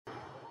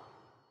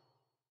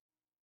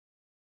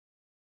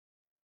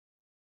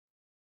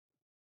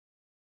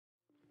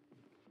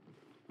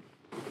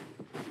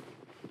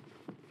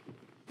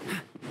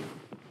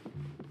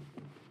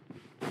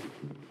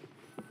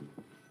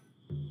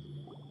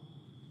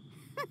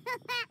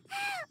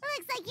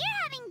Looks like you're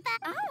having fun.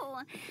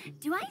 Oh,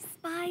 do I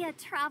spy a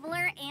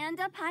traveler and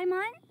a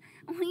Paimon?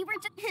 We were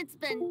just... It's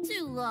been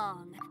too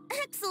long.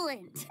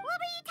 Excellent. What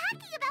were you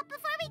talking about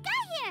before we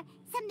got here?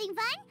 Something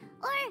fun?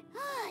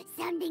 Or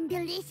something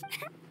delicious?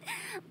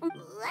 What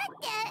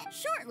the?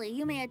 Shortly,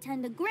 you may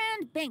attend a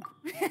grand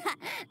banquet.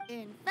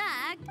 In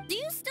fact, do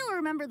you still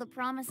remember the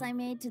promise I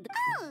made to the...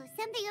 Oh,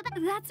 something about...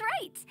 That's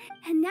right.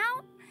 And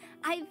now,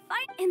 I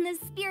find in the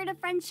spirit of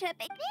friendship...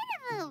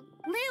 Beautiful.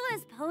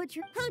 Liu's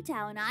poetry...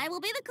 Putao and I will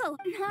be the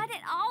Not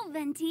at all,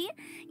 Venti.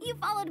 You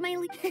followed my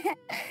lead.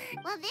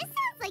 Well, this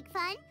sounds like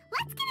fun.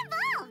 Let's get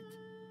involved.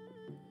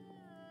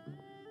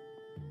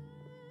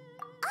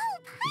 Oh,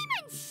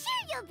 Paimon,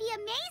 sure you'll be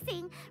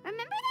amazing.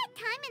 Remember that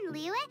time in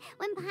Liyue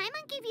when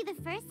Paimon gave you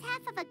the first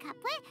half of a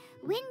couplet?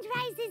 Wind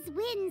rises,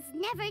 winds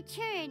never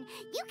churn.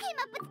 You came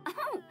up with...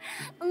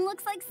 Oh,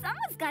 looks like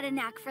someone's got a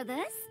knack for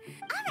this.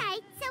 All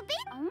right, so be...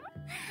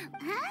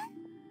 Huh?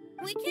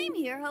 We came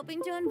here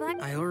hoping to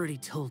invite... I already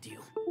told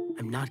you.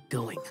 I'm not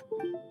going.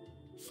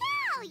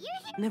 Xiao, you're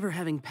here... Never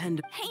having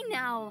penned... Hey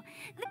now!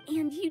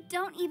 And you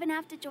don't even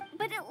have to join,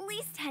 but at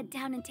least head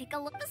down and take a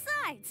look.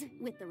 Besides,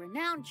 with the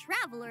renowned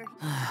traveler...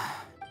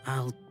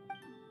 I'll...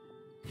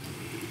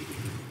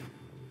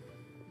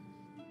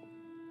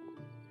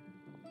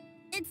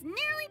 It's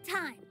nearly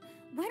time.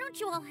 Why don't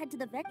you all head to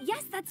the vet?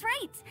 Yes, that's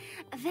right.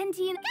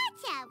 Venti and...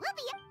 Gotcha, we'll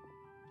be...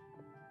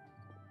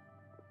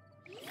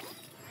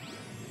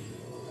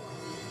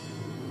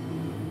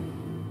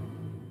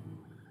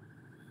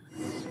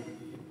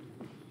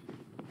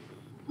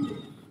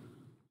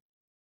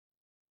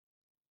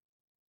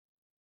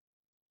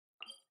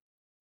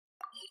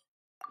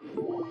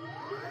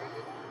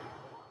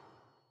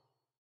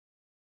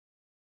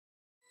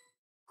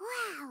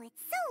 Wow,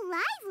 it's so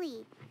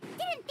lively.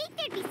 Didn't think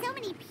there'd be so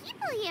many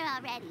people here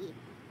already.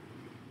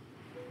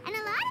 And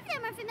a lot of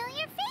them are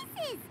familiar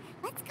faces.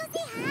 Let's go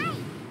say hi.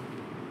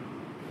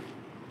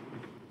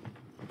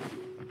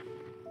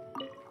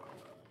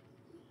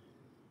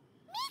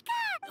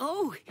 Mika!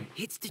 Oh,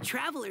 it's the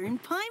traveler in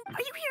Paimon. Are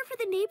you here for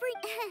the neighboring...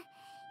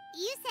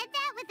 You said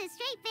that with a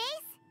straight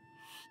face?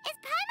 Is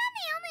Paimon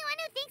the only one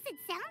who thinks it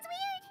sounds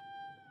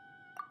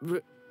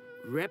weird?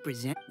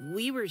 Represent.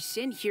 We were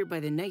sent here by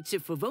the Knights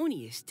of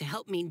Favonius to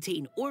help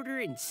maintain order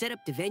and set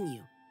up the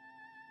venue.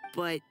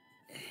 But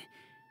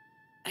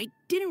I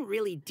didn't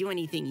really do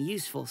anything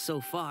useful so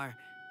far.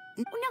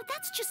 No,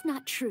 that's just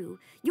not true.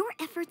 Your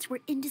efforts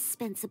were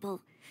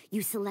indispensable.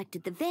 You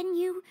selected the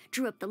venue,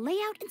 drew up the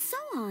layout, and so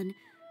on.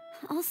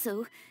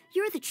 Also,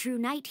 you're the true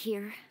knight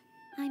here.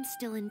 I'm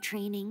still in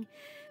training.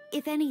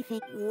 If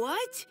anything...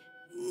 What?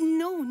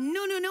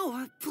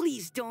 No.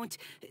 Please don't.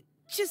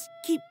 Just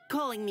keep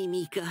calling me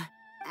Mika.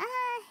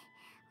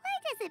 Why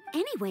does it...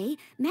 Anyway,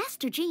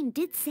 Master Jean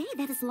did say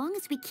that as long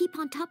as we keep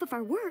on top of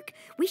our work,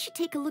 we should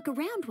take a look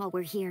around while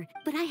we're here.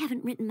 But I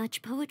haven't written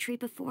much poetry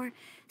before,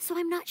 so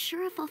I'm not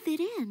sure if I'll fit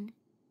in.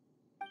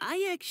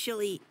 I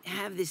actually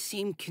have the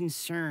same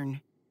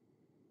concern.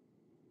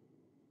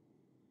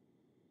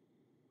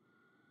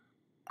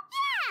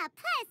 Yeah,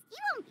 plus, you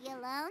won't be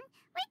alone.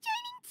 We're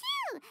joining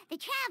too. The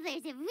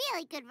Traveler's a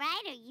really good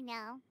writer, you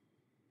know.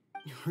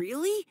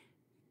 Really?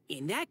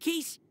 In that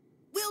case,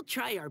 we'll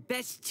try our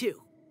best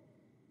too.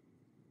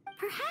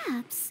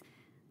 Perhaps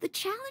the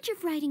challenge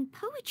of writing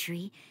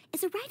poetry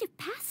is a rite of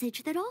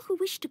passage that all who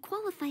wish to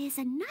qualify as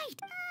a knight...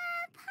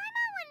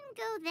 Paimon wouldn't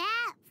go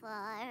that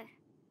far.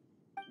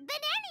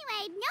 But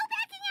anyway, no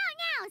backing out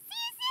now.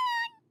 See you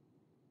soon!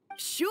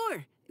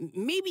 Sure.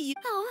 Maybe you...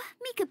 Oh,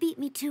 Mika beat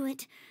me to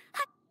it.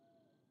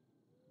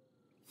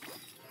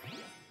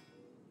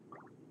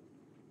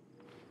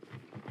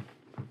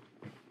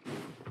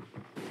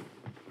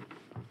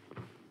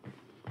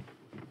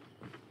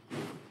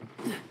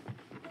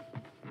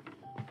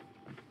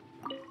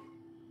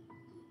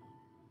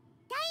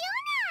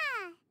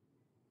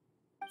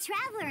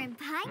 Traveler in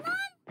Paimon?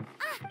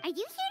 Are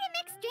you here to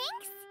mix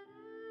drinks?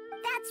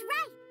 That's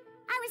right.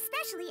 I was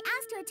specially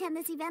asked to attend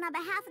this event on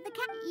behalf of the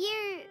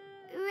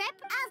Your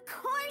rep? Of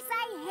course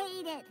I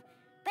hate it.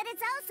 But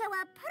it's also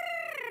a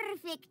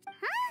perfect...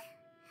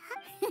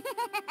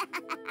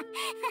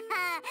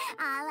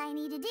 All I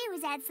need to do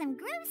is add some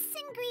gross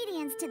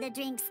ingredients to the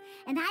drinks,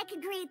 and I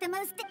could create the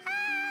most...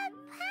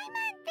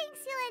 Paimon thinks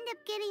you'll end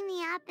up getting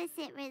the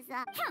opposite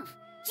result.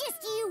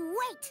 Just you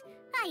wait!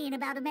 I ain't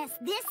about to mess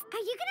this. Are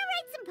you gonna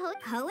write some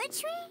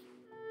poetry?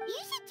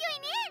 You should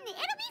join in.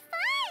 It'll be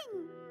fun.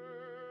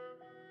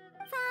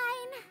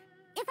 Fine.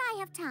 If I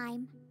have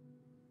time.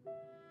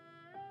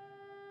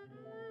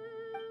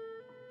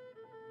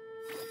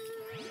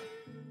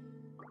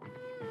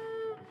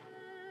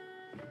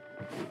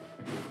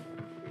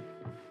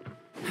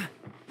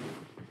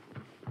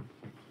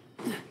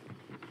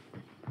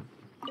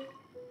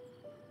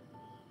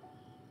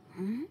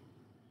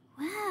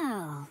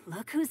 Well,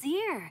 look who's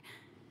here.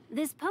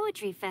 This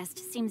poetry fest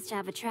seems to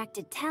have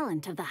attracted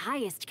talent of the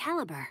highest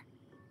caliber.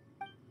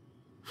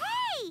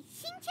 Hey!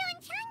 Xingqiu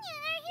and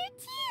Changyun are here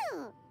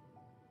too!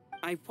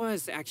 I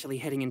was actually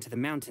heading into the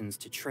mountains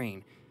to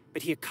train,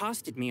 but he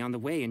accosted me on the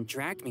way and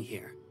dragged me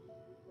here.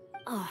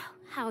 Oh,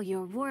 how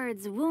your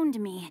words wound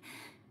me.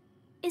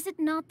 Is it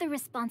not the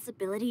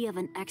responsibility of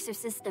an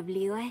exorcist of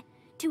Liyue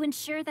to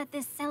ensure that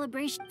this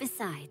celebration...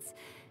 Besides,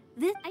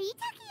 this... Are you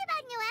talking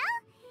about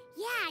Noelle?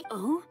 Yeah.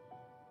 Oh?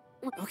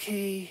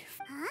 Okay.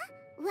 Huh?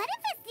 What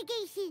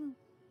investigation?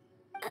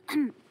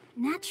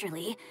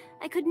 Naturally,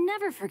 I could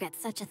never forget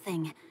such a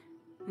thing.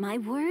 My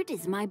word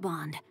is my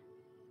bond.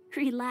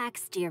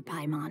 Relax, dear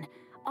Paimon.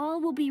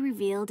 All will be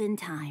revealed in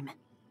time.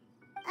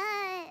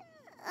 Okay.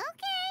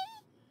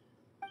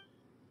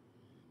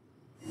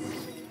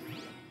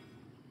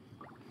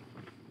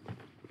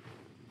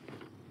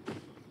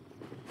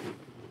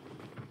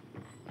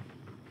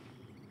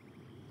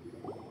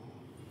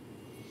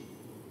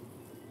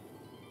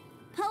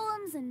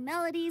 Poems and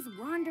melodies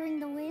wandering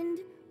the wind,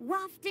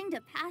 wafting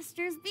to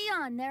pastures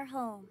beyond their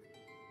home.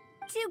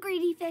 Two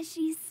greedy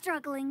fishies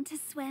struggling to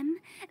swim.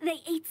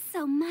 They ate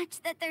so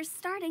much that they're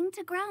starting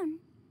to groan.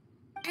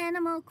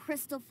 Animal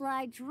crystal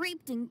fly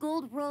draped in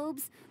gold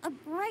robes, a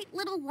bright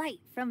little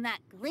light from that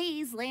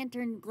glazed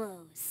lantern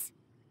glows.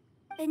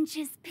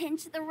 Benches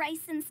pinch the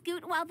rice and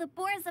scoot while the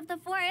boars of the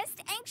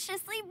forest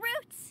anxiously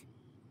root.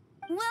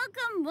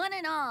 Welcome one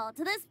and all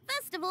to this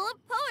festival of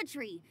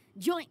poetry,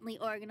 jointly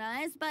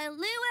organized by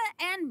Liyue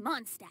and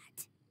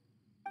Mondstadt.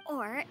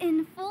 Or,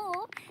 in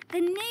full, the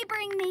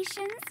neighboring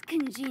nation's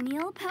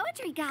congenial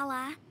poetry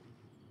gala.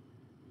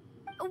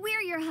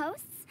 We're your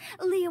hosts,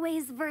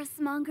 Liyue's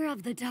verse-monger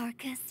of the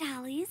darkest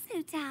alleys,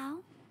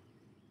 Hutao.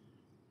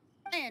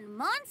 And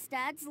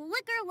Mondstadt's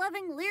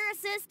liquor-loving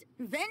lyricist,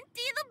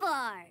 Venti the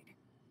Bard.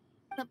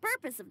 The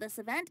purpose of this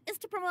event is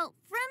to promote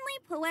friendly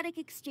poetic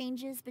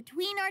exchanges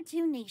between our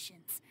two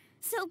nations.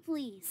 So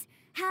please,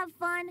 have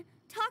fun,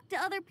 talk to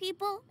other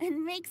people,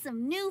 and make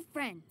some new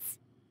friends.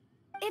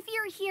 If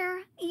you're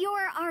here,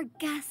 you're our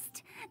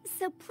guest,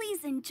 so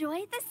please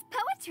enjoy this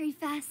Poetry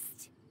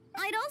Fest.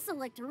 I'd also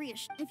like to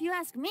reassure, if you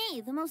ask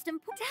me, the most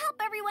important... To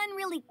help everyone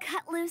really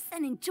cut loose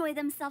and enjoy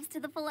themselves to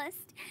the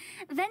fullest,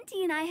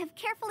 Venti and I have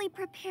carefully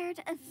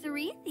prepared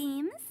 3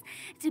 themes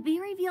to be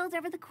revealed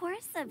over the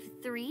course of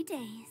 3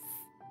 days.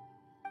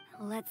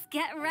 Let's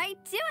get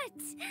right to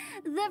it.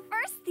 The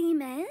first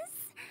theme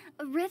is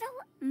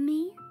Riddle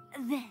Me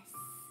This.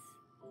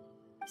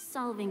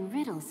 Solving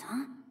riddles,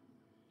 huh?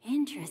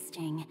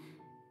 Interesting.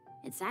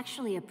 It's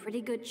actually a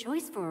pretty good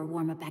choice for a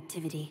warm-up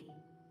activity.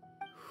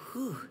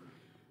 Whew.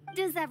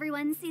 Does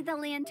everyone see the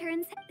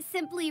lanterns?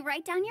 Simply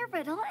write down your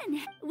riddle, and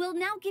we'll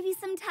now give you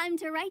some time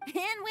to write.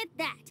 And with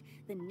that,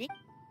 the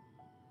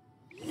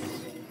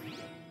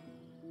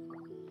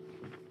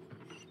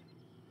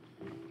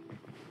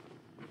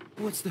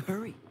What's the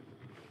hurry?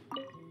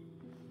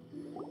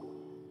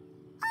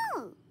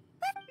 Oh,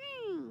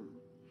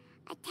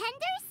 a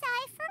tender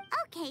cipher?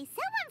 Okay,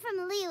 someone from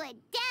Liyue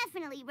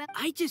definitely wrote...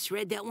 I just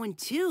read that one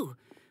too.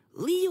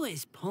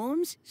 Liyue's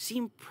poems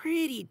seem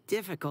pretty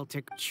difficult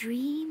to...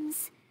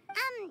 Dreams?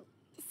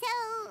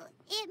 So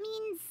it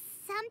means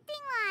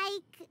something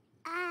like,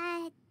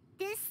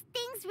 this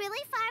thing's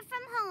really far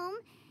from home.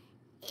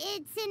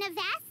 It's in a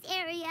vast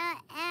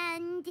area,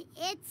 and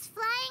it's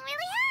flying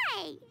really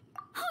high.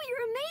 Oh,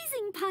 you're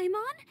amazing,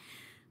 Paimon!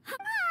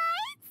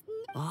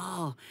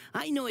 Oh,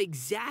 I know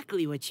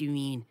exactly what you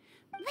mean.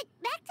 But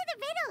back to the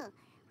riddle.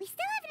 We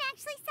still haven't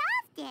actually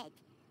solved it.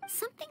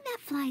 Something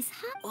that flies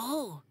high.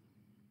 Oh,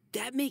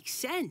 that makes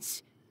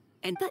sense.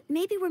 And But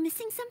maybe we're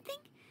missing something?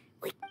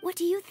 Wait, what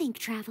do you think,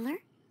 Traveler?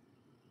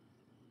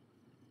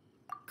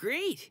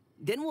 great.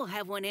 Then we'll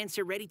have one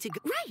answer ready to go.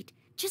 Right,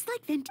 just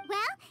like Venti. Well,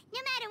 no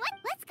matter what,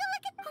 let's go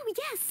look at... Oh,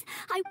 yes,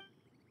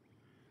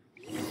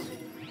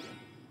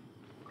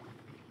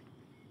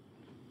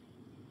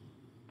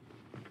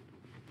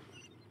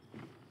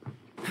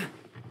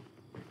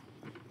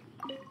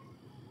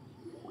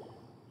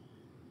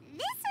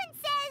 This one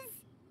says...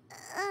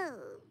 Oh,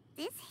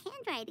 this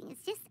handwriting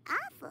is just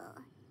awful.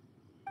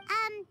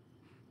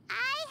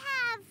 I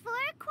have 4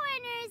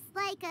 corners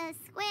like a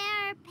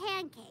square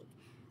pancake,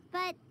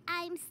 but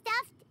I'm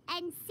stuffed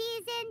and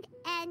seasoned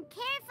and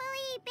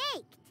carefully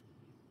baked.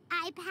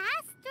 I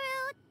pass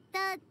through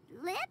the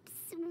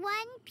lips 1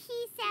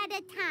 piece at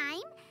a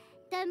time.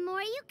 The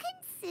more you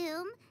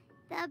consume,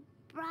 the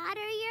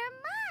broader your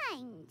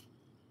mind.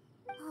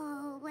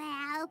 Oh,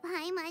 wow,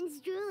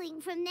 Paimon's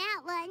drooling from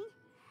that one.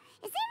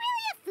 Is there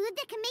really a food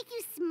that can make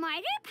you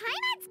smarter?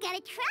 Paimon's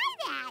gotta try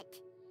that.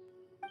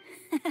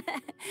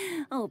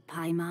 Oh,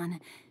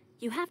 Paimon.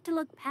 You have to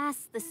look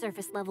past the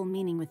surface-level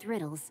meaning with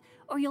riddles,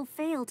 or you'll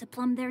fail to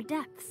plumb their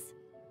depths.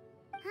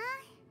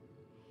 Huh?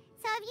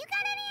 So have you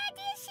got any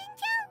ideas,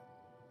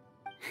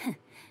 Shinjo?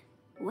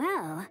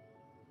 Well...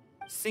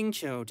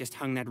 Xingqiu just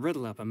hung that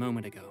riddle up a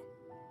moment ago.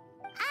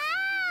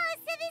 Oh,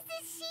 so this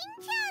is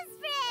Shinjo's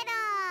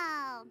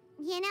riddle!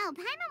 You know,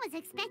 Paimon was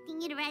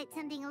expecting you to write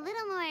something a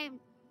little more...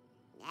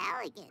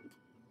 elegant.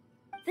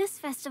 This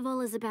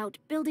festival is about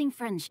building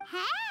friendship.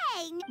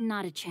 Hey!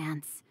 Not a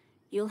chance.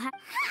 You'll have...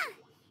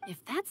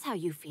 If that's how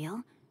you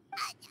feel...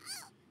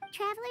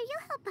 Traveler,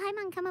 you'll help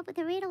Paimon come up with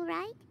a riddle,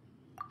 right?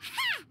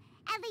 Ha!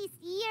 At least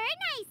you're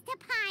nice to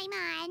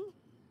Paimon.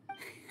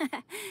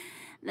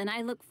 Then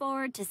I look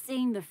forward to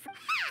seeing the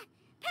Ha!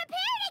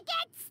 Prepare to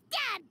get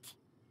stumped!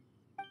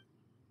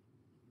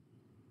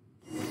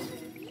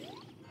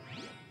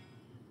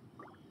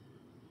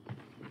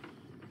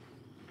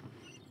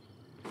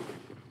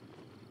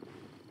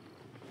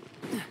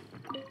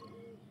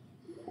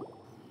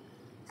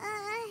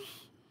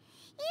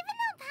 Even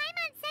though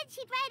Paimon said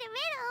she'd write a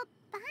riddle,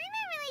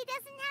 Paimon really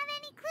doesn't have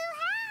any clue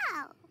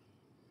how.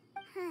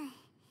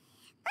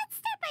 Let's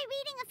start by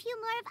reading a few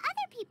more of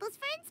other people's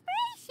for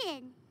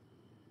inspiration.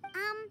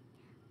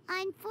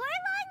 On 4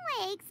 long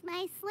legs,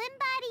 my slim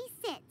body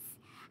sits.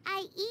 I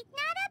eat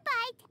not a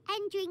bite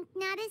and drink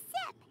not a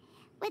sip.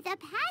 With a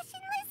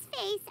passionless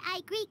face,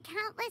 I greet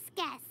countless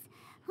guests,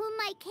 whom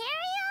I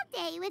carry all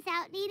day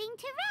without needing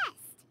to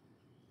rest.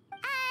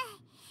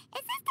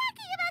 Is this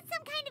talking about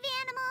some kind of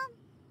animal?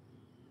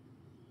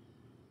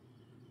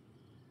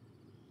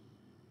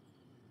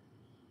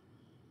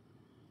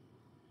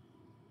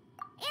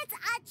 It's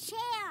a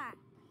chair.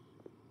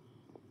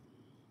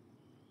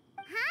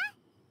 Huh?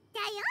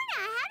 Diona,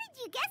 how did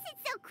you guess it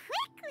so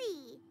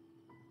quickly?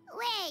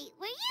 Wait,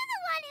 were you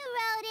the one who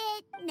wrote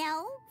it? No,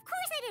 of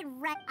course I didn't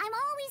write. I'm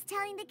always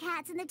telling the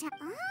cats in the town.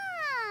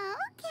 Oh,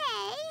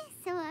 okay.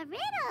 So a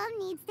riddle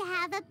needs to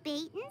have a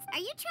bait and... Are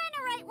you trying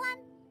to write one?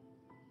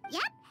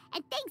 Yep,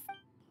 and thanks.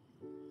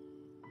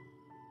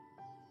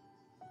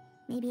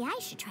 Maybe I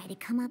should try to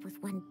come up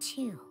with one,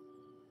 too.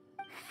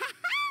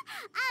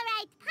 All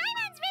right,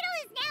 Paimon's riddle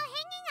is now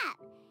hanging up.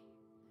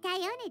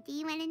 Diona, do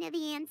you want to know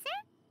the answer?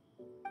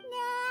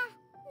 Nah,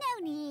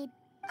 no need.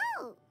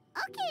 Oh,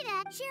 okay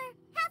then. Sure,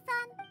 have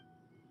fun.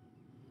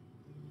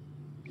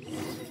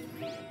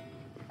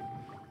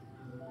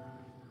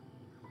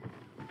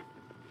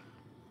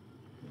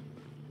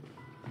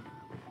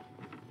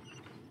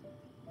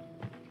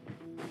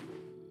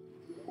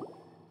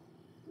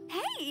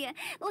 Hey,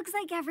 looks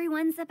like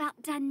everyone's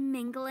about done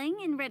mingling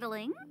and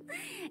riddling.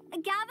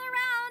 Gather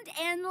round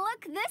and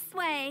look this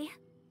way.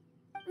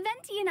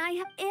 Venti and I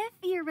have... If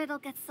your riddle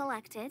gets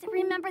selected,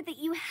 remember that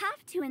you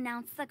have to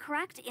announce the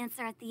correct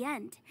answer at the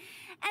end.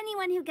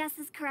 Anyone who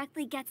guesses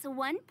correctly gets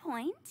 1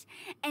 point,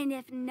 and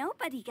if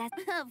nobody gets...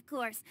 Of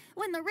course,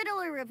 when the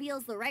riddler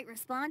reveals the right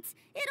response,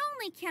 it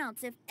only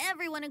counts if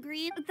everyone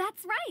agreed.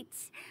 That's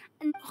right.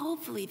 And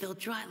Hopefully they'll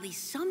draw at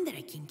least some that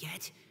I can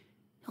get.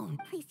 Oh,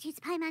 Please choose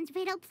Paimon's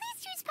riddle. Please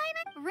choose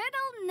Paimon.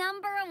 riddle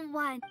number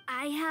 1.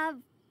 I have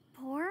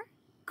 4.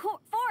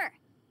 4.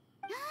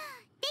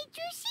 They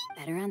drew sheep.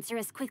 Better answer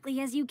as quickly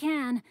as you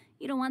can.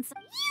 You don't want some...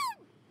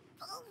 You...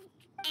 Oh,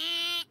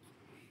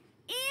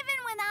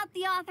 Even without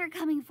the author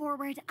coming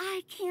forward,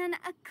 I can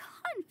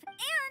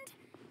and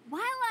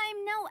while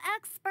I'm no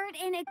expert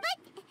in it... But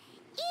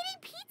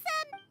eating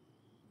pizza...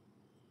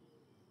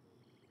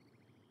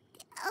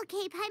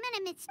 Okay, Paimon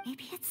admits...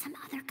 Maybe it's some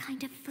other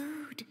kind of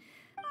food.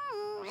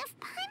 If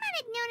Paimon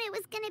had known it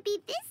was gonna be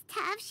this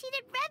tough, she'd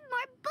have read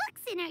more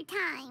books in her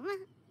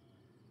time.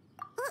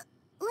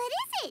 What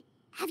is it?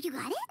 Have you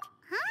got it?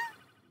 Huh?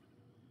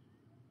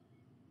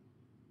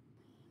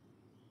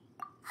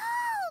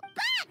 Oh,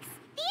 bucks!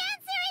 The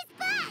answer is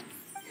bucks!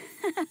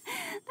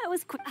 That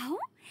was quick. Oh,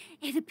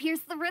 it appears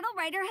the riddle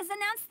writer has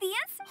announced the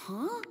answer.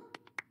 huh?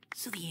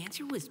 So the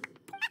answer was...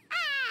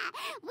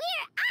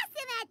 We're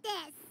awesome at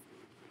this!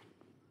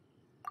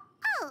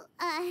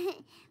 Oh,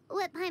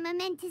 what Paimon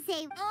meant to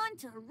say... On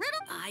to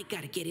riddle I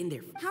gotta get in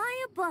there.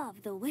 High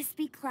above the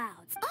wispy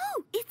clouds.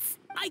 Oh, it's...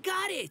 I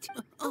got it!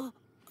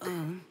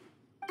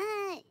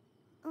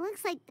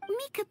 Looks like...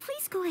 Mika,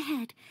 please go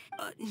ahead.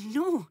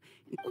 No.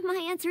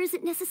 My answer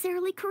isn't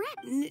necessarily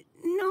correct.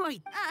 No,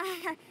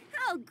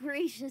 How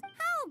gracious.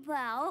 How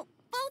about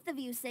both of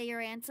you say your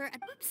answer?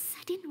 Oops,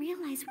 I didn't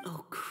realize...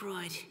 Oh,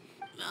 crud.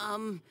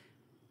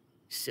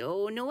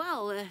 So,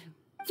 Noelle,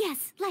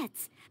 Yes,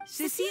 let's.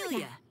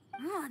 Cecilia.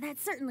 Oh, that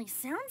certainly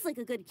sounds like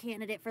a good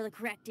candidate for the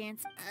correct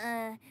answer.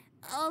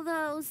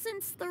 Although,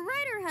 since the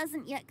writer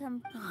hasn't yet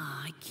come...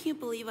 Oh, I can't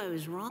believe I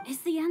was wrong. Is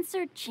the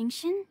answer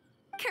Qingshin?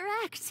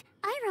 Correct.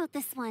 I wrote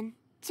this one.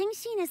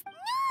 Qingshin is...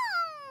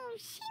 No!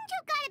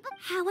 Shinjo got it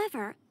before...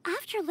 However,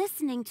 after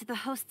listening to the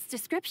host's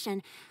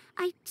description,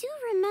 I do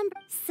remember...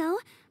 So,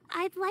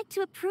 I'd like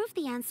to approve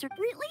the answer.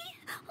 Really?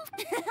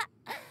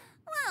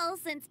 Well,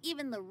 since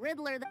even the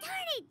Riddler...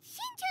 Darn it!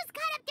 Shinjo's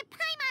caught up to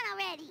Paimon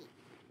already!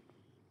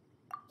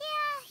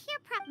 Yeah,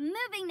 you're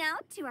Moving now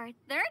to our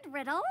third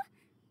riddle.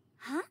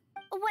 Huh?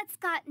 What's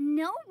got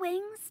no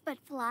wings but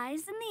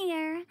flies in the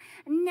air,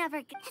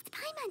 never gets... That's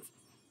Paimon's!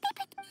 They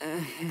picked...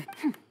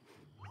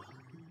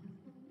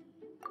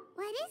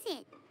 What is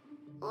it?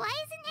 Why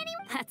isn't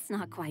anyone... That's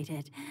not quite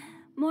it.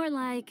 More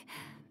like...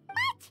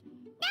 What?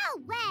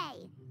 No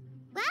way!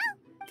 Well,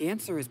 The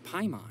answer is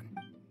Paimon.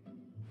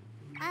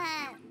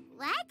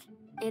 what?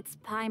 It's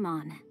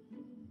Paimon.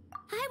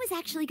 I was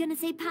actually gonna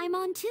say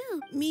Paimon,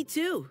 too. Me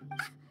too.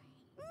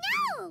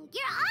 No!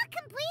 You're all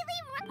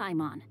completely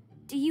Paimon.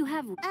 Do you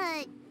have...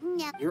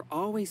 no. You're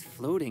always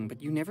floating,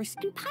 but you never...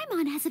 And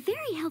Paimon has a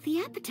very healthy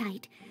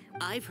appetite.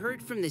 I've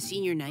heard from the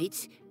senior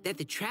knights that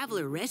the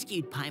traveler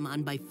rescued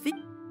Paimon by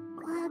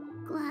Glug,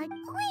 glug.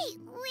 Wait!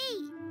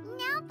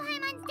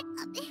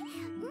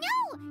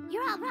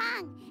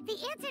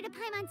 answer to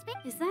Paimon's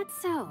face. Is that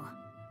so?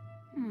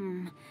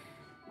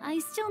 I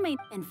still may.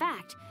 In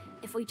fact,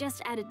 if we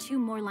just added 2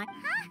 more lines.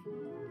 Huh?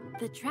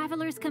 The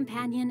Traveler's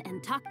Companion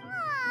and talk.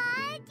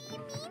 Aw, do you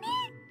mean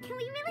it? Can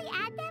we really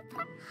add that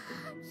part?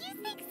 You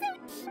think so?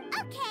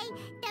 Okay,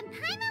 then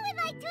Paimon would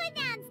like to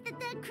announce that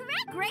the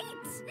correct...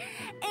 Great!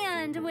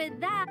 And with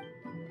that.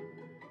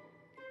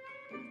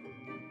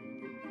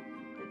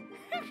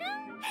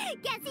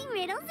 Guessing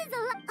riddles is a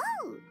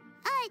Oh!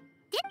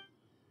 Dip.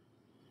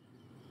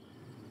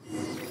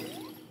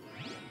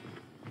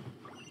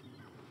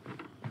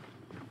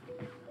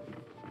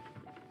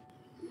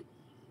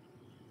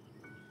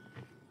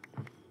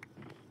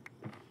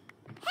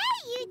 Hey,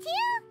 you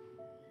two!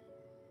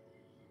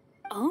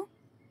 Oh?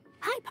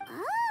 Hi. Oh,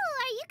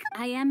 are you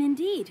I am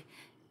indeed.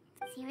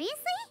 seriously?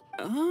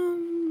 A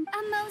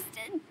most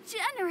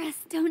generous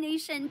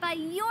donation by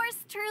yours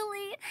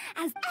truly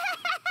as.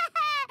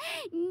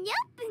 Nope,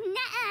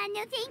 nuh-uh,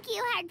 no thank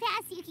you, hard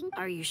pass, you can...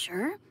 Are you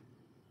sure?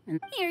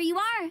 Here you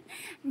are.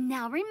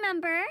 Now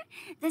remember,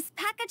 this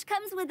package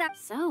comes with a.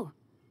 So,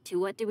 to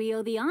what do we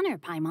owe the honor,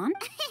 Paimon?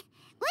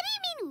 What do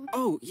you mean?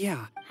 Oh,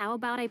 yeah. How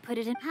about I put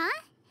it in?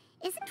 Huh?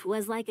 Is it...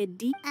 'Twas like a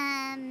deep.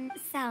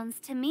 Sounds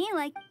to me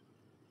like...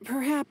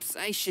 Perhaps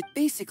I should.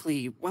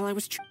 Basically, while I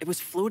was it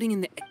was floating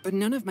in the but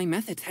none of my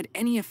methods had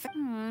any effect.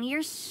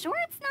 You're sure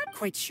it's not?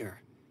 Quite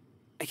sure.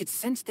 I could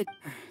sense that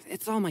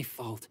it's all my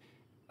fault.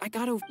 I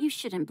got over. You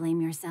shouldn't blame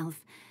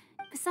yourself.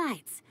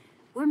 Besides,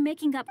 we're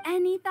making up.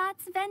 Any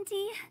thoughts,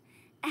 Venti?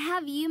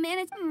 Have you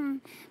managed?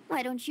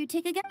 Why don't you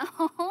take a guess?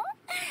 Oh? Oh,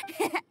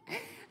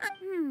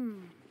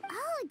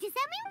 does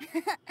that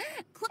mean...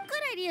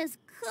 Good ideas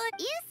could.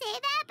 You say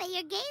that, but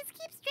your gaze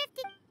keeps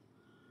drifting...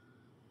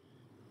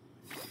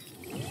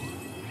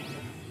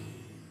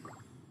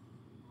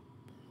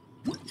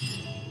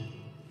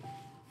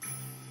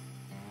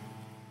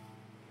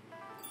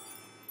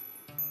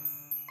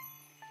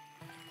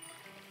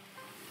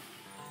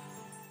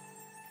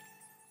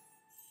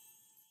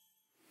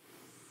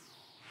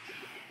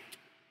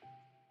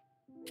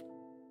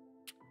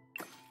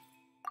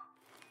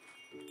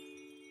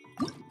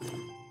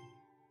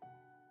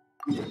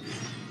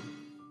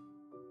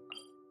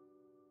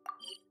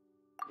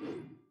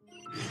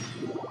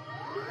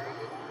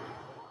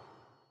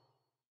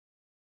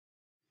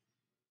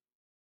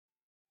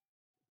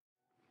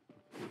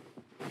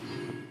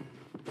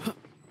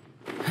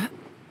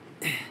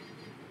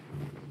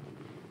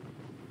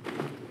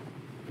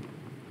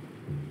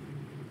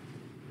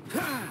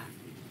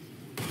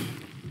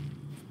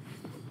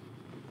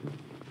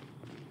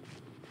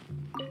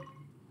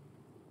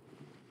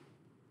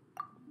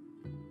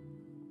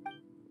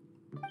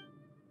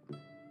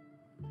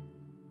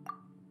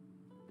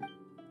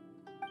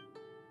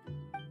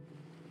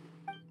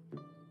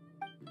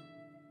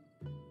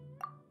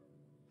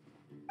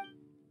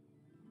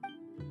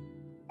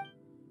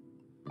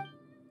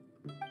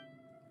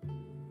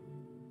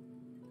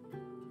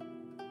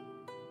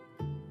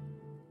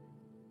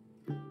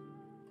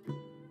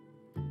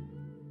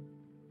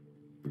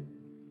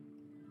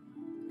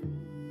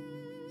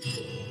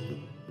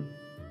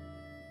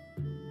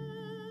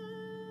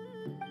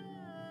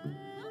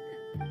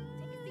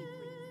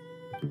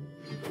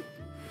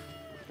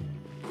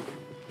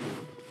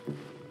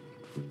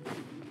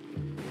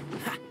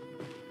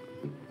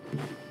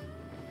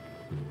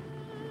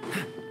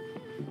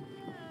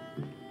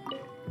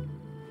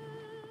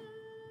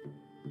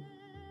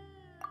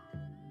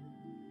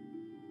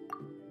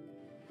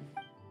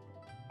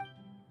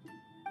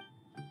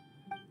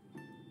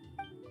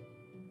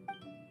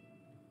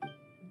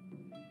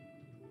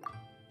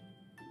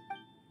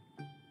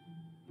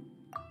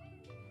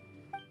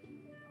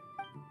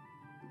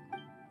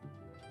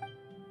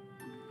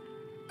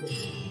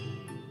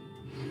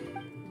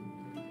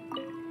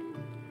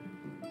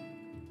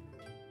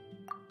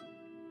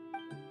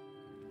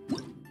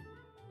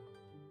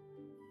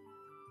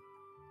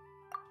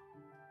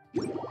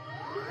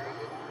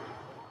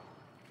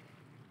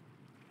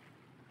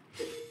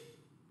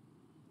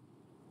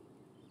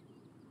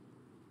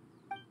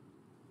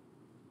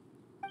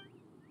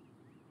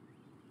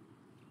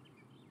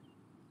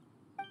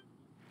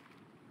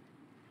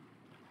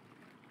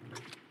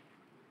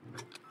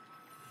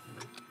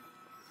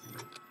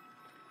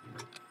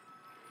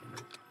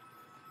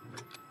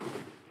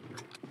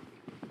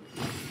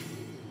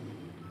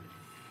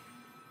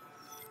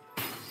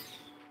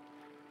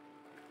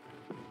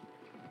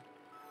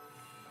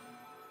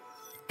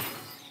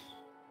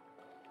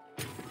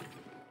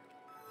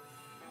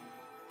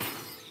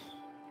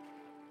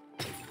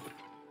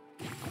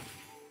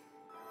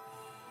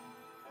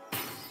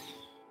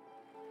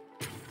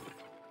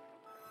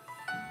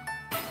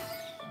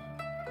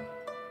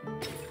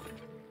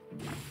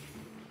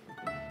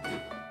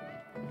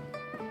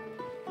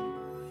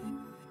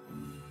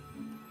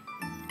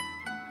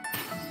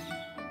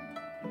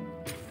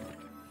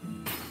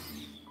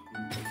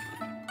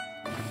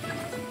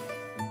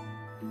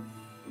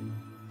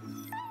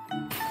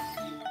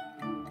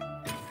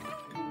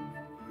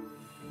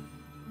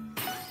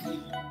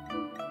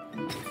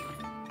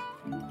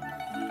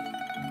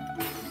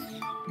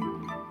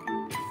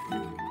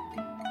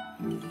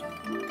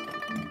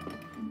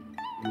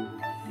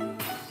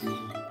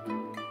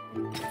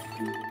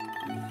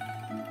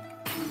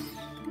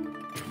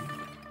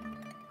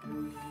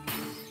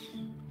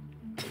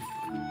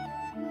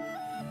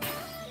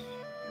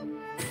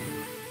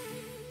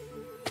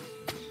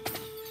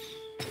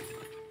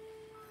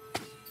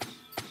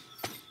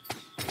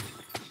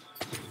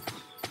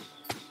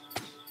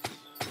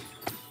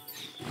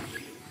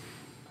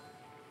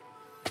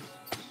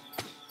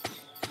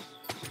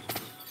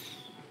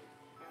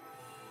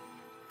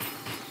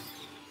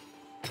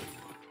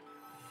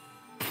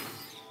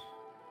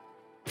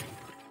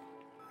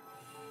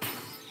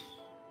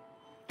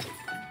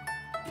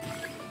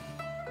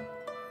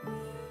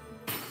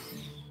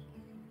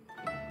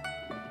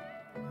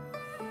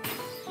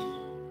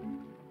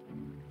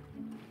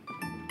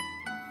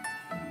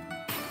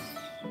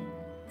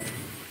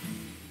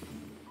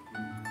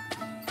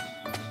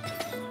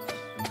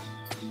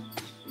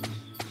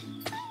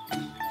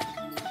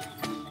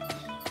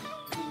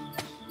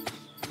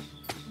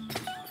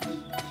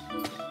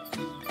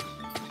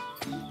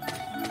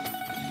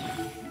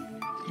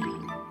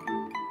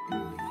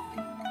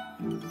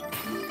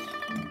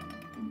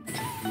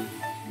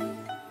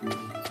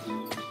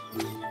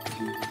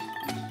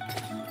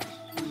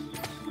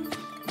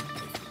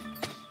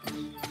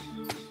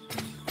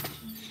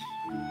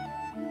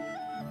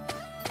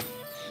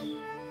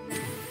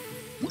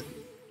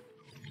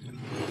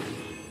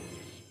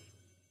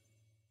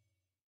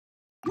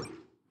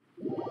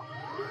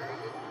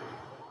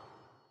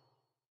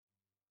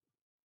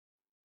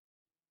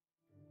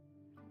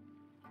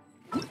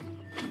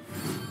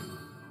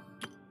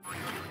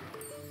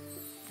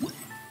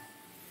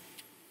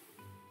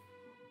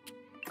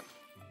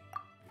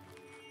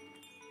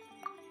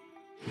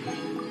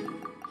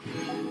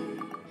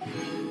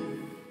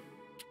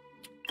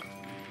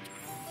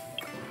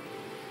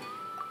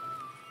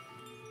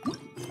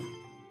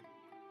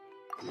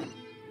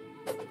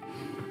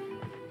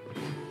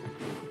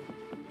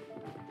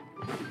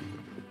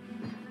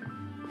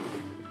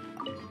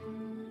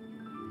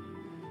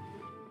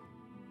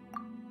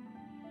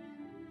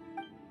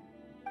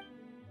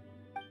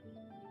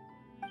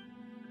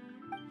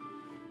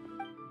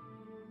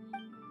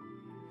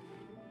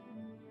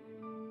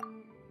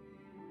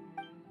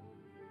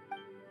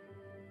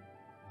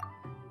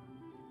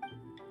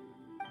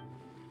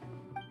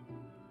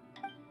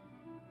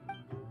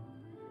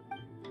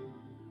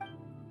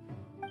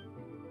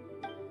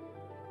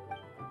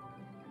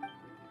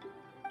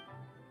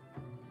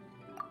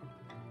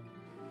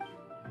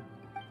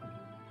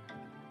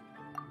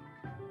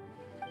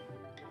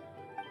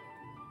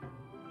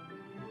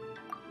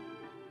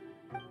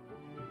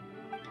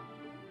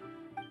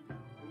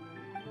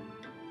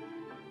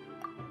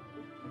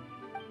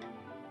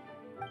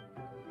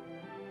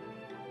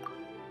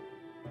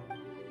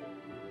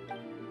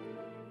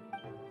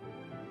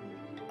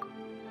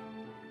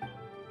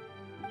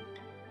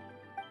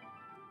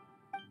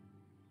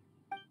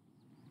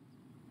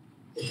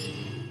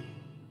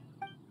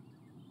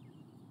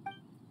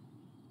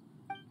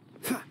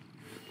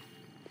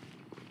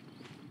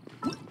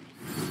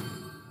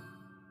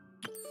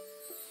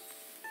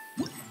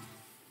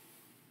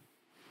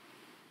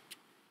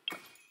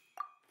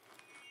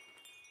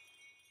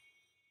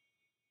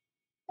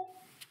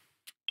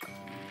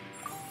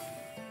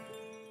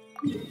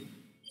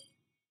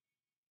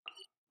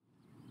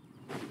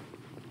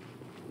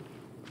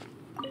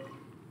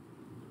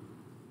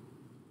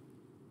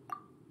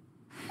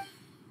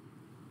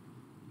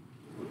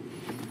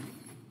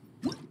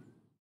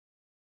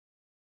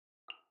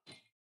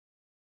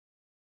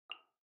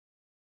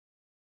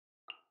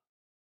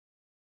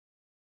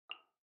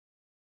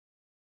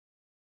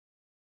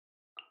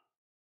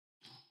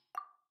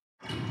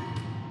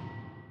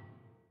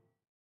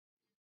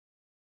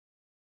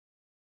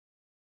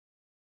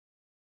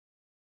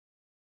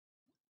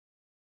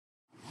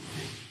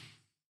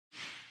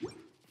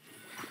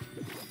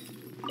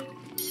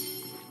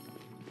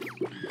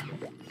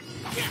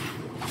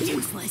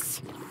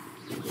 Useless.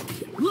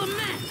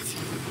 Lament!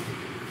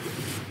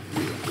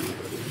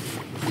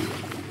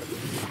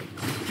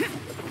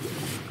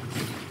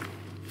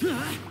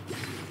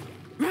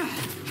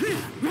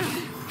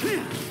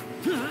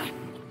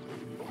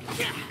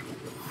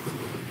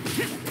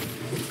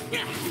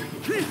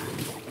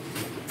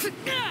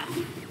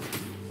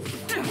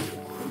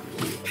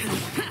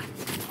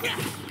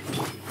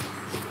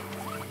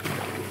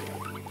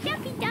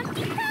 Dumpy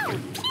Dumpty Go!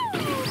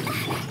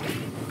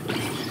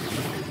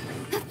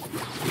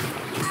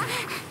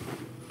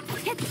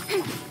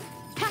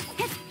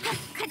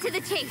 Cut to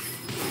the chase.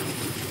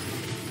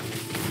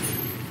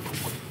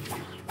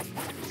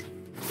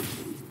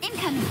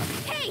 Incoming.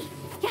 Hey!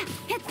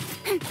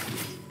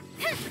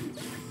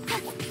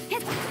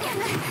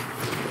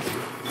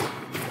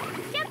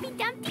 Dumpy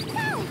Dumpty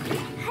Go!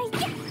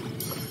 Hi-ya!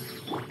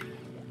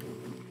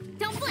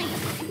 Don't blink.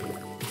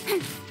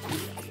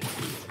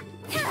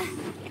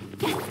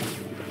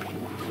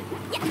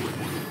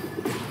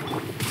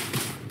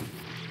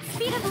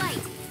 Speed of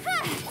light.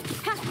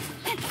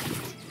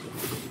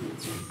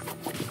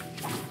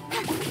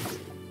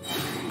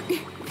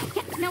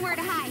 Nowhere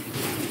to hide.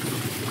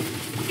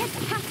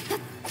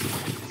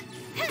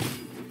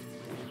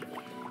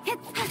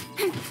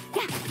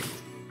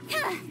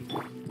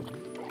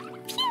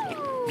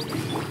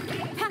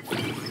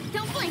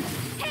 Don't blink.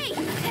 Hey!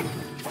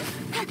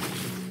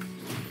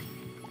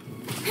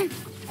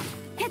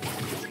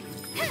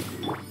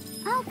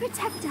 I'll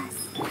protect us.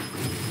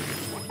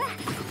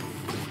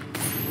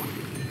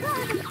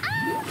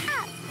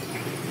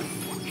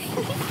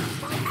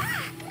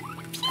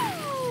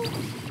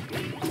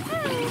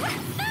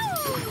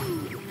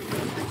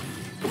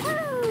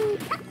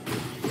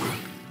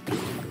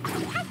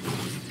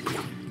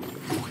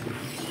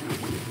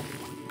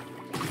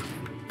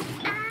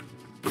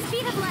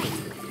 Speed of light.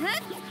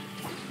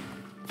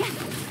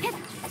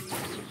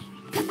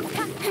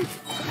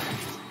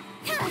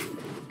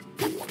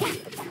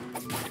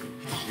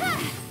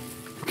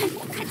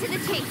 Cut to the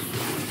chase.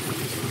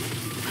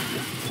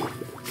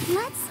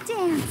 Let's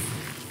dance.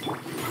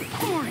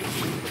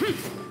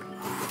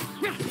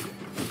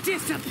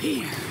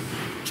 Disappear!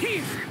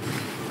 Here!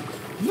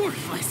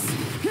 Worthless!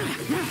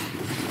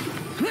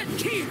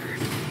 Here!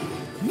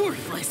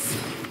 Worthless!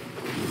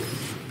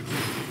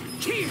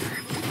 Here!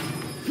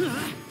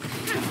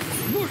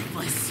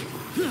 Worthless!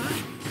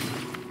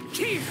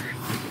 Here!